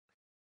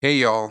Hey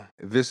y'all,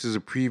 this is a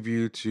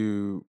preview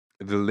to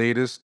the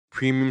latest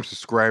premium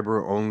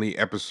subscriber only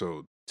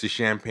episode to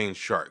Champagne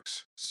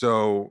Sharks.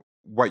 So,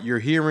 what you're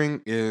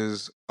hearing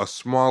is a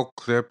small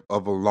clip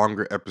of a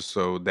longer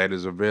episode that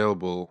is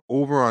available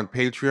over on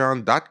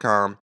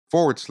patreon.com/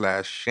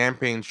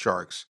 champagne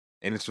sharks.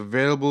 And it's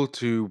available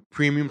to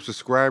premium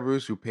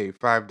subscribers who pay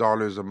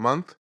 $5 a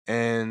month.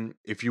 And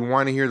if you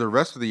want to hear the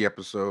rest of the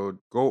episode,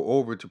 go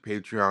over to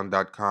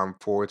patreon.com/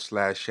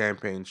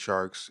 champagne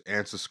sharks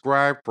and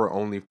subscribe for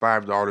only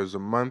 $5 a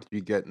month.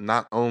 You get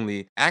not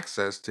only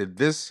access to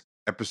this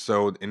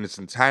episode in its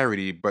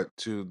entirety, but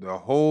to the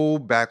whole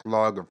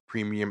backlog of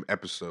premium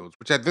episodes,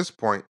 which at this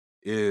point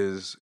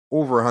is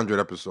over 100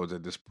 episodes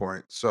at this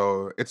point.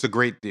 So it's a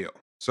great deal.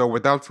 So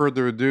without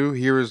further ado,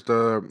 here is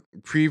the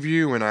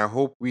preview, and I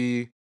hope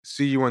we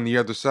see you on the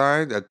other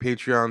side at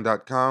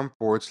patreon.com/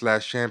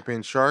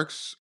 champagne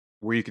sharks,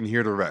 where you can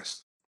hear the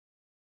rest.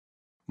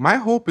 My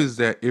hope is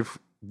that if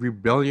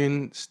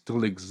rebellion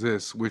still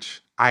exists,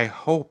 which I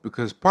hope,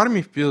 because part of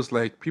me feels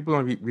like people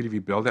don't really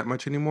rebel that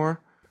much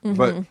anymore.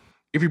 But Mhm.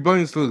 if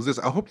rebellion still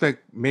exists, I hope that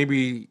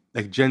maybe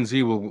like Gen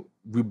Z will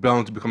rebel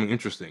into becoming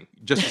interesting,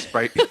 just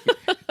despite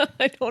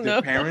I don't their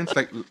know. parents.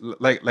 Like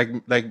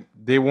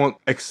they won't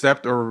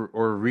accept or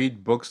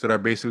read books that are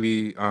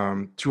basically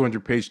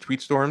 200-page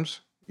tweet storms.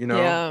 You know,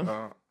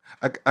 Yeah.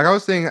 like I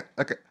was saying,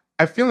 like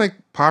I feel like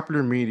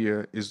popular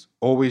media is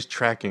always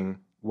tracking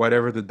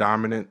whatever the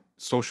dominant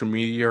social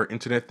media or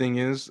internet thing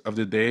is of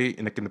the day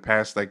in the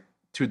past like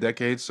 2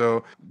 decades.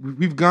 So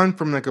we've gone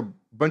from like a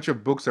bunch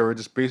of books that were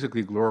just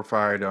basically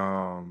glorified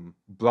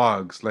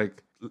blogs.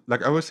 Like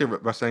I always say,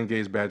 Rasen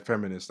Gay's Bad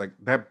Feminist. Like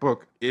that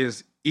book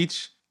is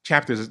each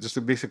chapter is just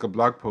a basic a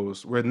blog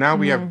post. Where now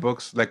we have Mhm.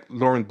 books like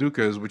Lauren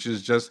Duca's, which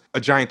is just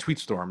a giant tweet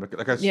storm.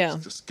 Like Yeah.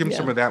 skimmed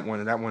some Yeah. of that one,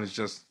 and that one is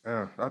just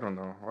I don't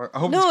know. I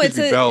hope these No, kids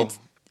it's a rebel.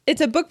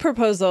 it's a book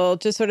proposal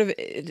just sort of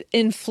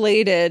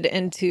inflated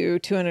into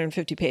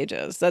 250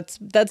 pages. That's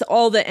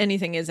all that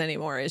anything is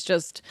anymore. It's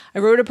just I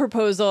wrote a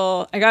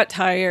proposal, I got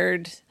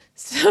tired.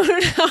 So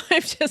now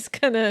I'm just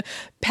gonna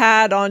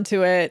pad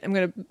onto it. I'm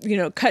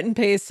gonna, cut and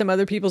paste some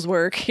other people's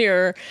work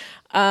here,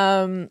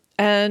 and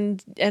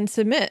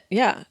submit.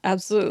 Yeah,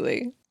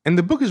 absolutely. And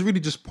the book is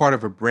really just part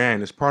of a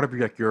brand. It's part of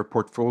your, like your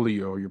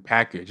portfolio, your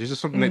package. It's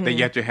just something that you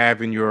Hmm. have to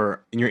have in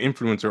your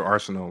influencer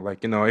arsenal.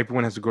 Like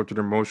everyone has to go through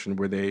the motion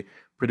where they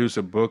produce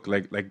a book.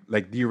 Like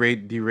D. Ray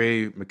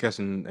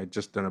McKesson had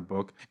just done a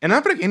book, and I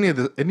don't feel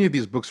like any of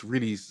these books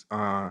really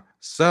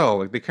sell.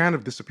 Like they kind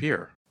of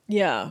disappear.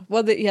 Yeah.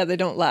 Well, they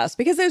don't last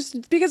because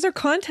they're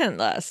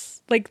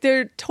contentless. Like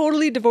they're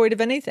totally devoid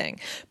of anything.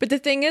 But the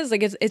thing is,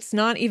 like, it's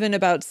not even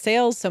about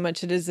sales so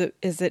much. It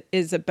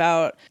is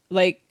about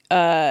like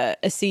a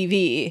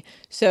CV.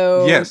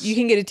 So you Yes,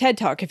 can get a TED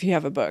talk if you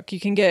have a book. You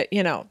can get,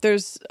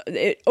 there's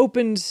it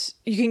opens.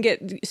 You can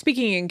get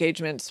speaking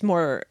engagements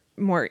more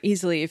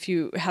easily if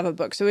you have a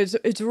book. So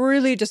it's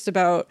really just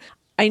about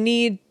I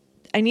need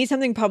I need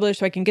something published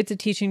so I can get the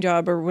teaching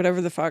job or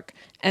whatever the fuck.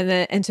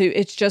 And so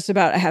it's just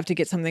about I have to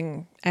get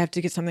something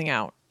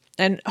out.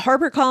 And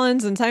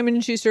HarperCollins and Simon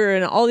and Schuster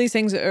and all these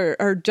things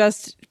are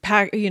just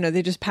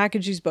they just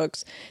package these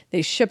books,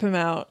 they ship them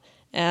out,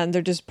 and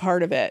they're just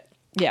part of it.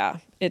 Yeah,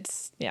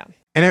 it's yeah.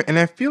 and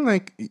I feel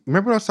like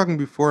remember I was talking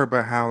before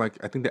about how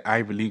like I think the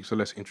Ivy Leagues are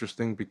less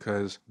interesting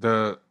because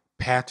the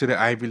path to the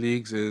Ivy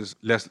Leagues is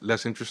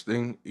less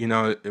interesting.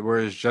 Where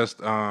it's just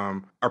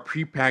a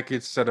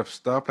prepackaged set of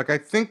stuff. Like I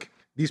think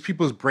these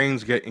people's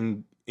brains get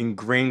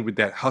ingrained with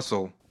that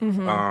hustle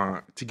Hmm.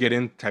 to get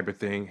in type of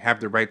thing, have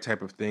the right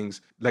type of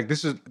things. Like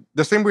this is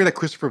the same way that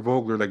Christopher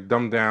Vogler like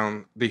dumbed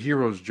down the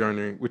hero's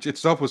journey, which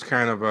itself was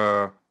kind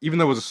of even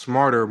though it was a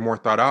smarter, more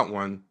thought out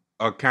one,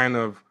 a kind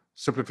of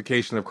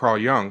simplification of Carl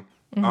Jung.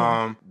 Hmm.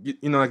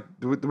 Like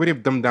the way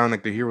they've dumbed down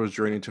like the hero's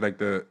journey to like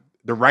the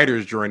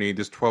writer's journey,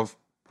 this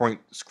 12-point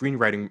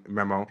screenwriting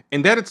memo,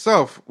 and that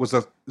itself was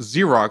a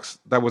Xerox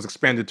that was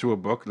expanded to a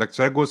book. Like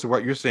so, that goes to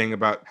what you're saying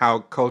about how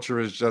culture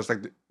is just like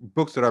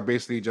books that are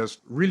basically just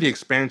really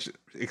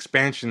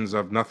expansions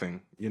of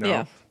nothing.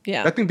 Yeah.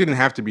 Yeah. That thing didn't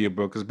have to be a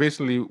book because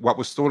basically what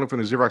was stolen from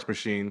the Xerox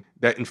machine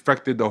that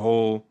infected the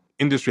whole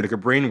industry like a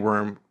brain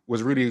worm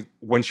was really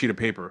one sheet of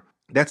paper.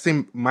 That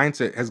same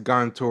mindset has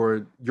gone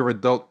toward your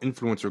adult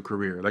influencer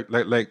career. Like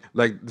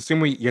the same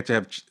way you have to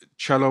have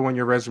cello on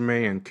your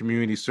resume and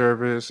community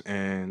service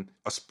and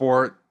a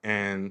sport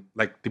and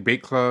like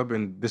debate club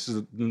and this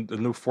is the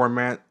new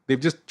format. They've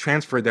just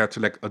transferred that to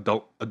like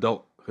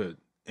adulthood.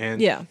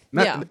 And Yeah.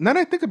 Yeah. now that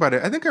I think about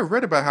it, I think I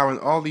read about how in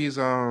all these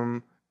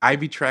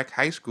Ivy Track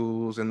high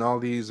schools and all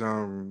these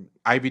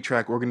Ivy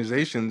Track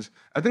organizations,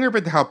 I think I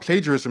read how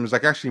plagiarism is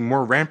like actually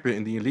more rampant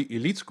in the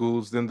elite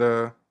schools than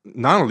the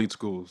non-elite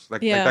schools.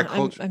 Like Yeah. that I'm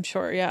culture. I'm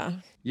sure. Yeah.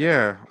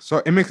 Yeah,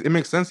 so it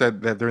makes sense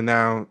that they're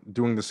now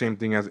doing the same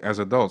thing as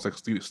adults, like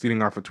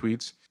stealing off of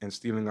tweets and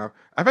stealing off.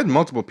 I've had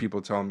multiple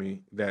people tell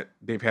me that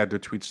they've had their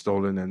tweets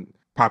stolen and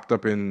popped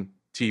up in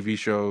TV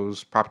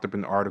shows, popped up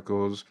in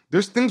articles.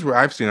 There's things where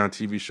I've seen on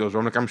TV shows where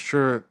I'm like, I'm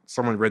sure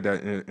someone read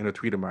that in a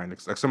tweet of mine.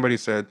 Like somebody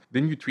said,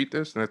 "Didn't you tweet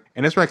this?" And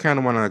that's why I kind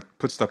of want to like,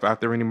 put stuff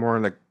out there anymore,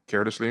 like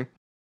carelessly.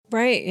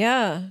 Right.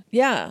 Yeah.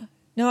 Yeah.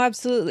 No,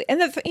 absolutely.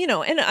 And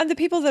and the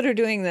people that are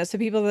doing this, the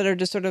people that are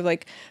just sort of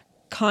like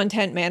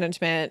content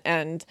management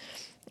and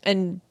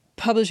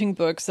publishing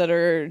books that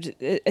are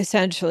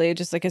essentially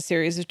just like a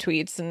series of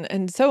tweets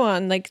and so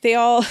on, like they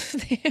all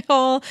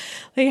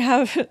they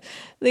have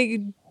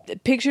like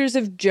pictures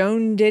of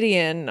Joan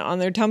Didion on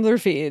their Tumblr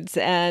feeds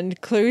and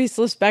Clarice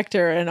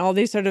Lispector and all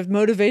these sort of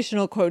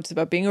motivational quotes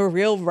about being a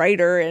real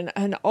writer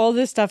and all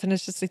this stuff, and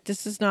it's just like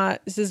this is not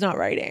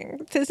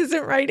writing. This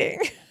isn't writing.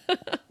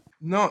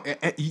 No,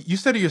 you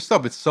said it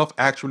yourself. It's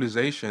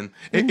self-actualization.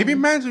 It Hmm.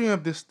 reminds me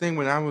of this thing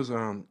when I was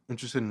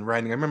interested in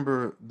writing. I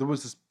remember there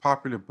was this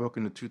popular book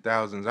in the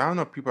 2000s. I don't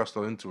know if people are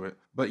still into it,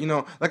 but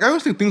like I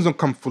always think things don't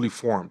come fully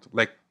formed.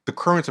 Like the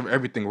currents of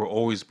everything were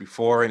always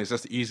before, and it's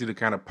just easy to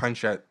kind of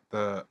punch at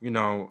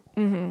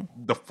Hmm.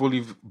 the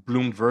fully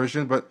bloomed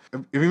version. But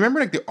if you remember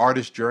like the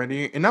artist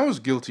journey, and I was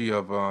guilty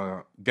of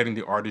getting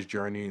the artist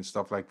journey and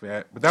stuff like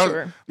that. But that was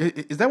Sure.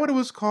 is that what it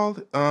was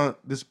called?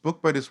 This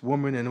book by this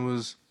woman, and it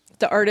was.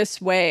 The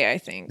Artist's Way, I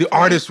think, The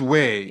right? Artist's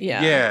Way.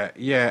 Yeah. Yeah,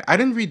 yeah. I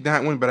didn't read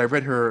that one, but I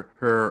read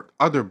her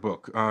other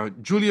book,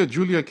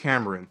 Julia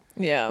Cameron.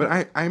 Yeah.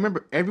 But I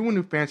remember everyone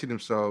who fancied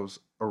themselves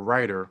a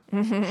writer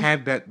Hmm.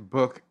 had that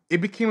book. It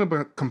became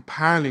about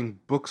compiling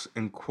books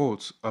and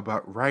quotes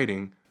about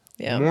writing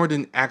Yeah. more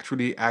than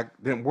actually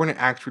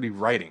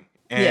writing.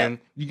 Yeah. And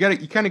you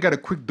kind of got a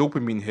quick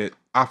dopamine hit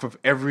off of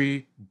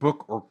every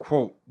book or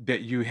quote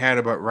that you had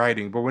about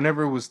writing. But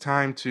whenever it was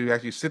time to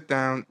actually sit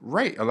down,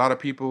 write, a lot of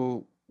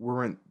people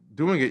weren't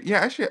doing it. Yeah,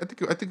 actually, I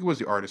think it was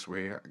The Artist's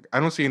Way. I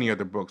don't see any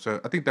other books. So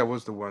I think that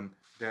was the one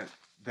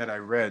that I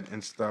read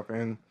and stuff.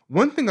 And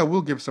one thing I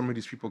will give some of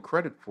these people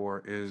credit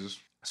for is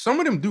some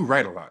of them do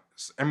write a lot.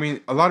 I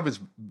mean, a lot of it's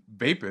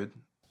vapid,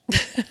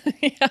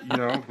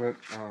 Yeah. but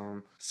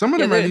some of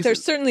Yeah, them at least, they're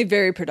certainly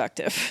very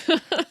productive.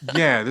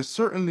 yeah, they're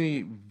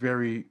certainly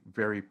very,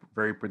 very,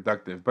 very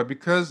productive. But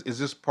because it's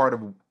just part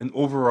of an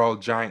overall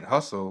giant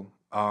hustle,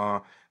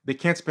 they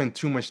can't spend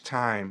too much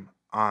time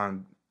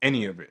on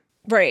any of it.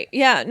 Right.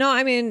 Yeah. No,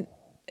 I mean,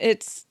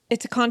 it's a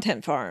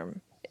content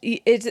farm.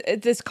 It's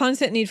this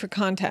constant need for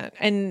content,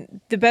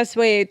 and the best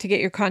way to get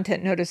your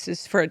content noticed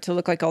is for it to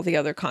look like all the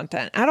other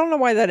content. I don't know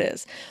why that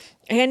is.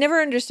 I never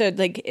understood,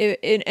 like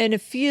in a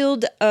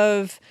field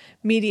of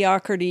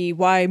mediocrity,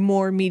 why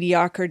more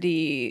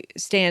mediocrity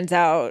stands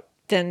out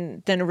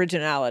than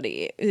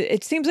originality.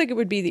 It seems like it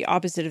would be the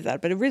opposite of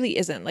that, but it really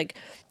isn't. Like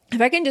if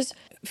I can just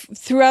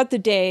throughout the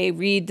day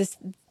read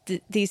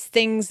these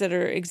things that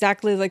are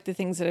exactly like the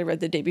things that I read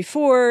the day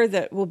before,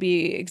 that will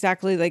be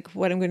exactly like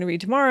what I'm going to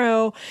read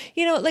tomorrow.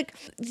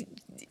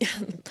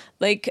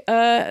 Like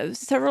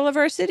several of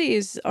our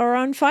cities are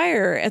on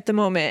fire at the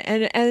moment,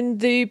 and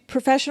the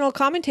professional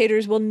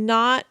commentators will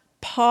not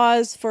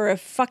pause for a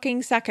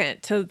fucking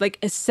second to like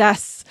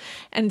assess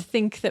and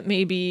think that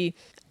maybe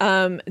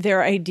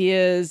their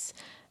ideas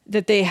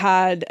that they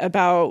had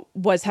about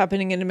what's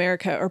happening in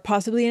America are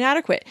possibly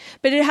inadequate.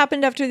 But it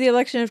happened after the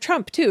election of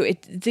Trump too.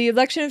 The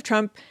election of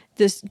Trump,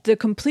 the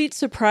complete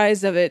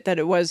surprise of it that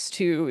it was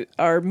to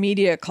our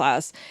media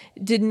class,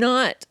 did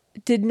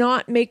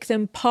not make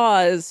them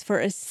pause for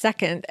a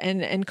second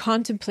and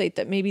contemplate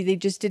that maybe they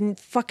just didn't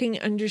fucking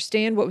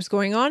understand what was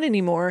going on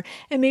anymore,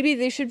 and maybe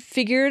they should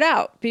figure it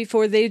out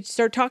before they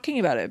start talking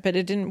about it. But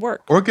it didn't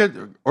work. Or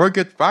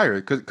get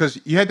fired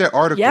because you had that Yeah,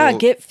 article.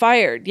 get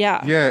fired.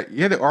 Yeah. Yeah,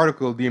 you had the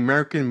article. The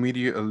American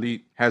media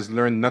elite has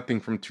learned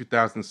nothing from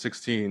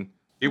 2016.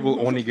 It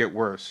will only get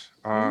worse.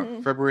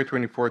 Hmm. February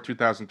 24,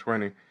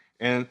 2020.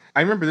 And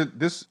I remember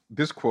this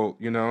quote.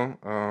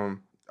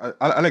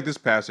 I like this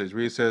passage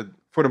where he said,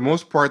 "For the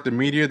most part, the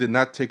media did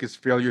not take its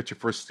failure to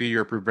foresee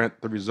or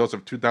prevent the results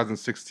of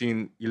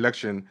 2016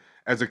 election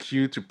as a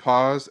cue to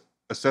pause,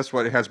 assess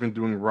what it has been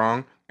doing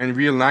wrong, and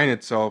realign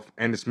itself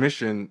and its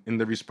mission in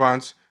the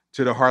response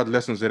to the hard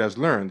lessons it has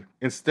learned.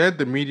 Instead,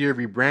 the media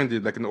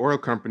rebranded like an oil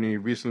company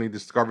recently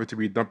discovered to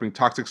be dumping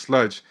toxic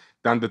sludge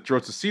down the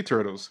throats of sea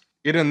turtles.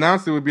 It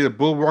announced it would be the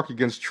bulwark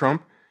against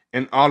Trump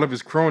and all of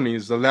his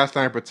cronies, the last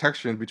line of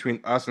protection between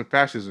us and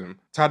fascism.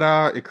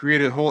 Ta-da! It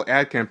created whole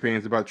ad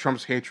campaigns about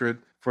Trump's hatred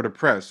for the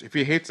press. If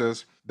he hates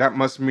us, that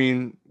must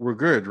mean we're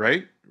good,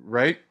 right?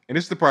 Right? And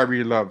this is the part I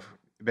really love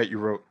that you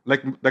wrote.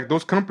 Like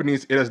those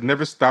companies, it has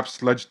never stopped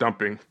sludge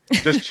dumping.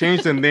 Just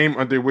changed the name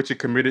under which it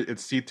committed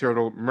its sea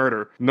turtle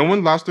murder. No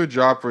one lost their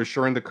job for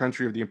assuring the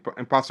country of the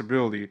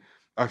impossibility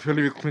of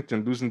Hillary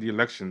Clinton losing the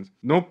elections.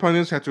 No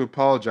pundits had to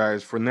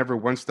apologize for never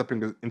once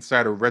stepping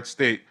inside a red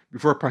state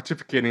before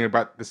pontificating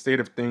about the state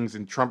of things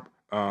in Trump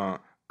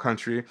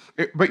country.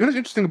 But what's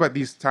interesting about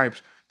these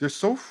types, they're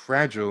so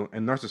fragile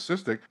and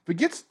narcissistic.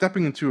 Forget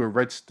stepping into a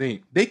red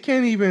state. They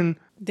can't even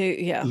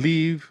Yeah.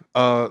 leave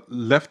a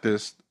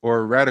leftist or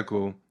a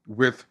radical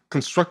with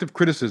constructive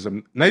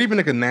criticism, not even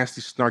like a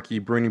nasty,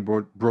 snarky, burning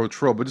bro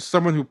troll, but just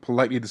someone who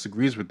politely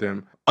disagrees with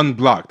them,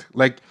 unblocked.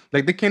 Like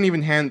they can't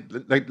even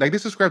like they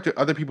subscribe to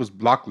other people's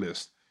block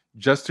list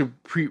just to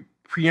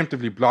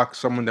preemptively block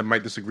someone that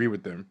might disagree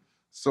with them.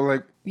 So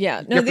like,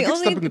 Yeah, no, yeah, forget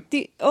stopping.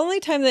 the only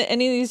time that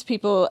any of these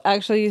people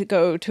actually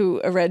go to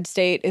a red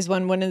state is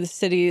when one of the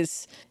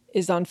cities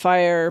is on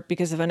fire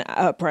because of an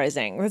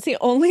uprising. That's the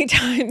only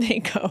time they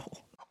go.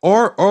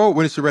 Or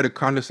when it's read a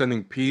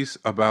condescending piece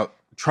about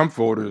Trump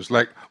voters,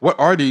 like what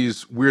are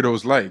these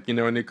weirdos like? You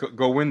know, and they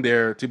go in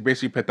there to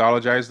basically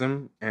pathologize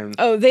them and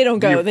Oh, they don't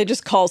be. go. They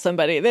just call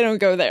somebody. They don't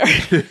go there.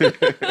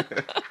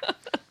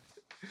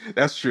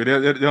 That's true.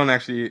 They don't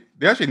actually.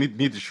 They actually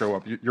need to show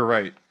up. You're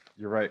right.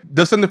 You're right.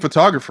 They'll send a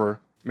photographer.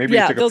 Maybe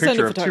Yeah, take a they'll send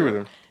a picture of two of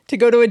photographer them. to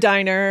go to a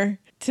diner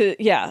to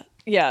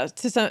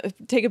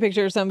take a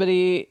picture of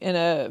somebody in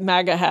a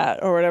MAGA hat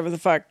or whatever the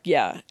fuck.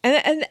 Yeah,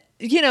 and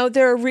you know,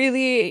 they're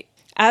really,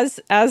 as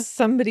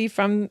somebody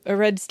from a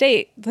red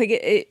state,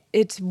 like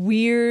it's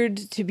weird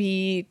to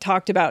be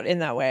talked about in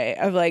that way,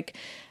 of like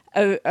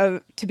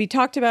to be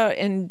talked about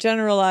and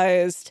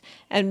generalized,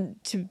 and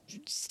to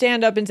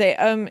stand up and say,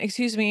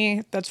 excuse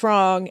me, that's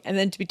wrong, and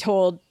then to be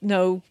told,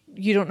 no,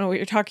 you don't know what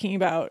you're talking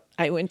about,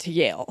 I went to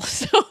Yale.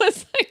 So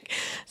it's like,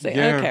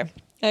 Yeah. okay,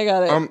 I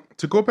got it.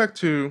 To go back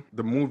to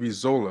the movie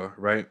Zola,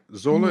 right?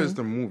 Zola is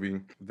the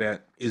movie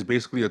that is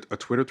basically a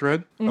Twitter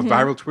thread, a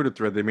viral Twitter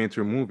thread they made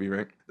into a movie,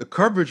 right? The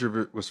coverage of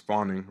it was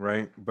fawning,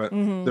 right? But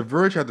The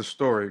Verge had the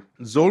story.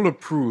 Zola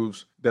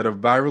proves that a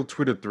viral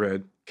Twitter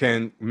thread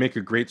can make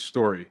a great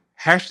story.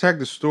 Hashtag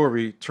the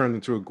story turned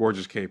into a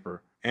gorgeous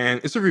caper.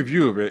 And it's a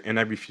review of it, and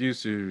I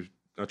refuse to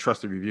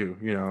trust the review.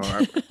 You know,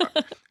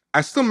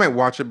 I still might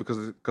watch it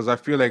because I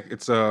feel like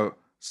it's a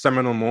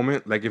seminal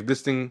moment. Like if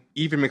this thing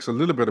even makes a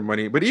little bit of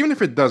money, but even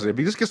if it doesn't, if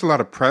it just gets a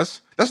lot of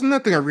press, that's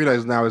another thing I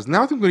realize now is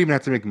now I think we don't even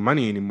have to make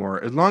money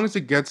anymore. As long as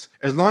it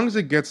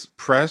gets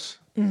press,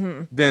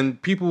 then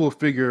people will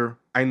figure.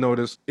 I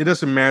noticed it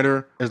doesn't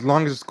matter as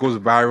long as it goes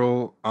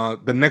viral.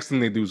 The next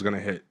thing they do is gonna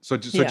hit. So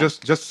Yeah.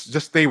 just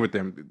stay with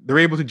them. They're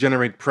able to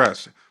generate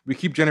press. We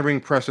keep generating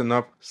press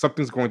enough,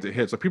 something's going to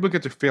hit. So people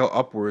get to fail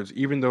upwards,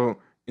 even though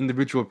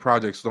individual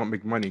projects don't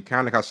make money.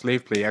 Kind of like how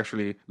Slave Play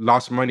actually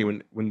lost money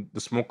when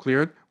the smoke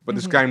cleared, but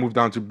this guy moved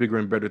on to bigger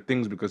and better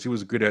things because he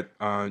was good at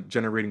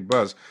generating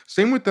buzz.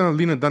 Same with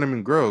Lena Dunham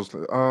and Girls.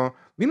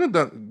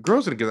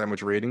 Girls didn't get that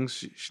much ratings.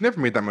 She never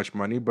made that much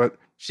money, but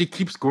she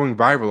keeps going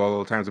viral all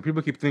the time. So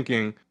people keep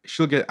thinking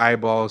she'll get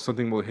eyeballs,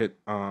 something will hit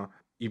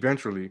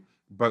eventually.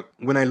 But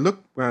when I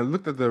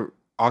looked at the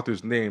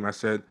author's name, I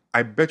said,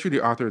 I bet you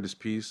the author of this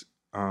piece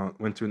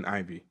went to an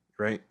Ivy.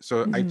 Right,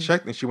 so I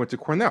checked, and she went to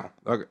Cornell.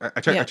 I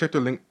checked. Yeah. I checked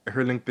her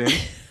LinkedIn,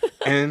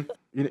 and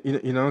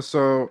you know.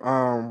 So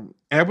and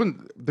I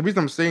wouldn't. The reason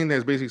I'm saying that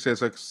is basically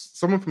says like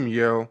someone from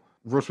Yale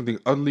wrote something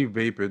utterly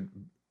vapid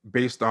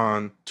based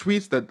on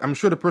tweets that I'm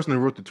sure the person who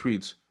wrote the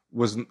tweets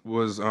was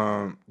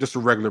just a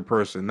regular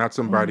person, not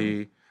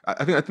somebody.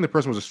 I think the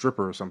person was a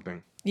stripper or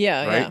something.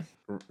 Yeah, Right,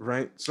 yeah.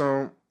 right.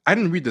 So I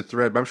didn't read the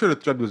thread, but I'm sure the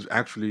thread was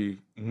actually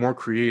more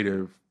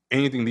creative.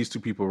 Anything these two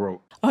people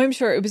wrote. Oh, I'm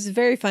sure it was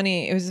very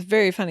funny. It was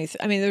very funny.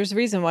 I mean, there's a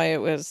reason why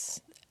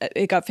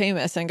it got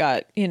famous and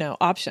got,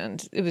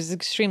 optioned. It was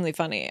extremely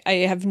funny. I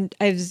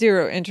have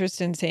zero interest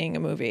in seeing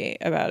a movie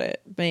about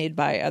it made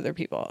by other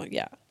people.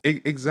 Yeah.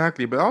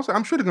 Exactly, but also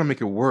I'm sure they're gonna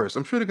make it worse.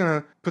 I'm sure they're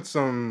gonna put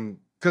some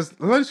because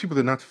a lot of these people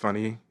they're not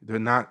funny, they're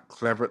not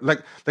clever.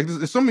 Like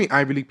there's so many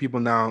Ivy League people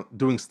now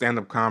doing stand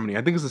up comedy.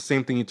 I think it's the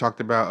same thing you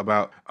talked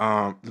about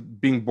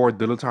being bored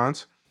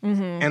dilettantes.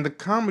 And the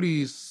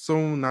comedy is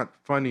so not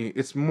funny.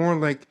 It's more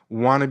like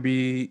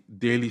wannabe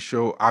Daily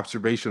Show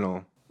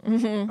observational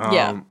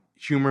Yeah.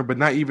 humor, but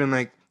not even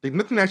like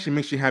nothing actually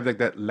makes you have like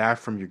that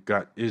laugh from your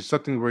gut. It's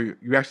something where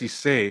you actually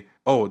say,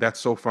 "Oh, that's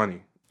so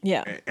funny,"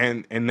 Yeah.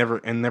 and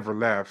never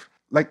laugh.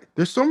 Like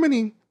there's so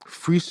many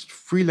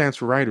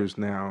freelance writers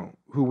now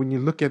who, when you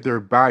look at their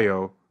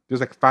bio,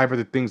 there's like 5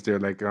 other things there.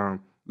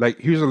 Like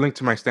here's a link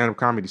to my stand up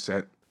comedy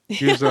set.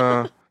 Here's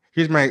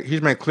here's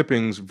my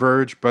clippings: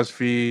 Verge,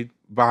 BuzzFeed,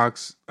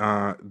 Vox,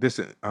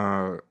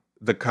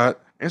 The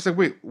Cut. And it's like,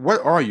 wait,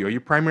 what are you? Are you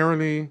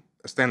primarily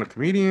a stand-up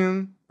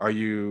comedian? Are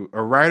you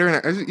a writer?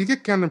 And you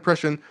get kind of the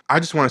impression, I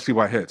just want to see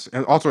what hits.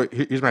 And also,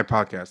 here's my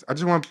podcast. I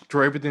just want to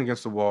throw everything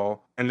against the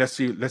wall and let's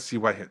see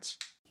what hits.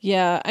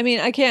 Yeah. I mean,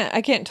 I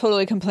can't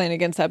totally complain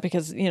against that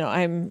because,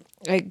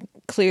 I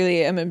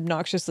clearly am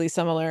obnoxiously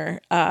similar.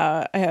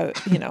 I have,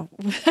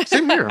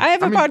 Same here. I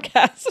have a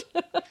podcast.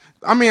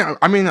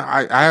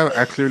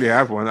 I clearly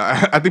have one.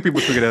 I think people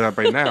figured that out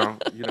by now.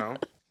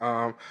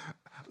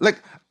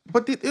 Like,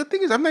 but the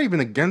thing is, I'm not even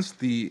against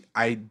the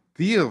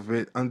idea of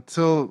it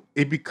until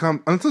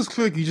it's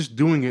clear like you're just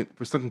doing it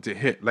for something to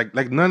hit. Like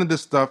none of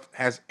this stuff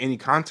has any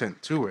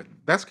content to it.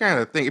 That's kind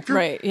of the thing. If you're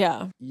Right.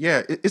 Yeah.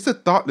 yeah, it's a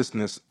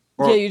thoughtlessness.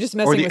 Yeah. You're just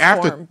messing with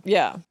form.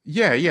 Yeah.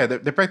 Yeah.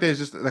 The fact that it's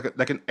just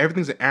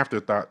everything's an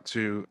afterthought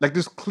to like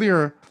this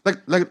clear like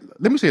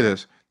let me say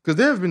this because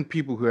there have been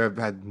people who have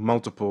had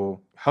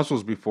multiple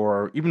hustles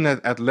before. Even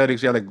at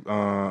athletics, yeah, like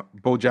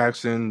Bo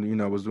Jackson,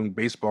 was doing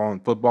baseball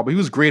and football, but he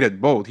was great at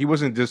both. He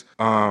wasn't just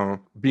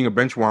being a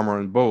bench warmer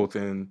in both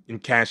and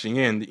cashing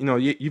in.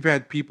 You've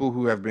had people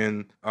who have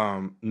been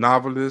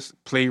novelists,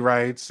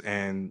 playwrights,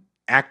 and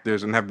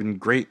actors and have been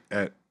great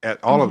at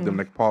all of them,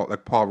 Hmm.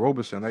 like Paul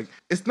Robeson. Like,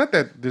 it's not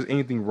that there's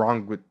anything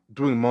wrong with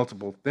doing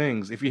multiple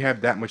things if you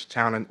have that much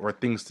talent or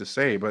things to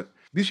say, but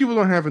these people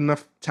don't have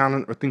enough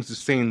talent or things to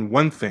say in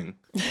one thing,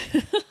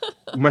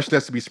 much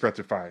less to be spread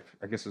to five.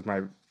 I guess is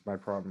my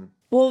problem.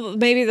 Well,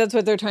 maybe that's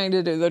what they're trying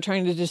to do. They're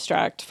trying to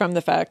distract from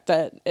the fact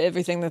that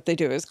everything that they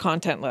do is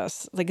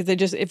contentless. Like if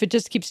it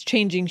just keeps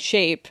changing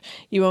shape,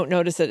 you won't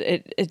notice that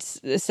it's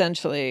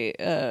essentially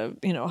a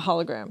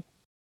hologram.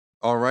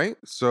 All right,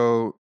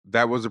 so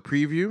that was a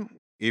preview.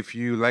 If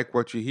you like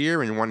what you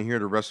hear and you want to hear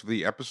the rest of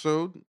the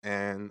episode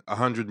and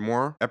 100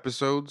 more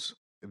episodes,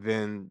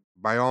 then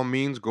by all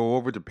means go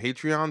over to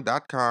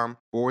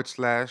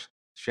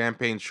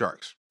patreon.com/champagne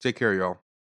sharks. Take care, y'all.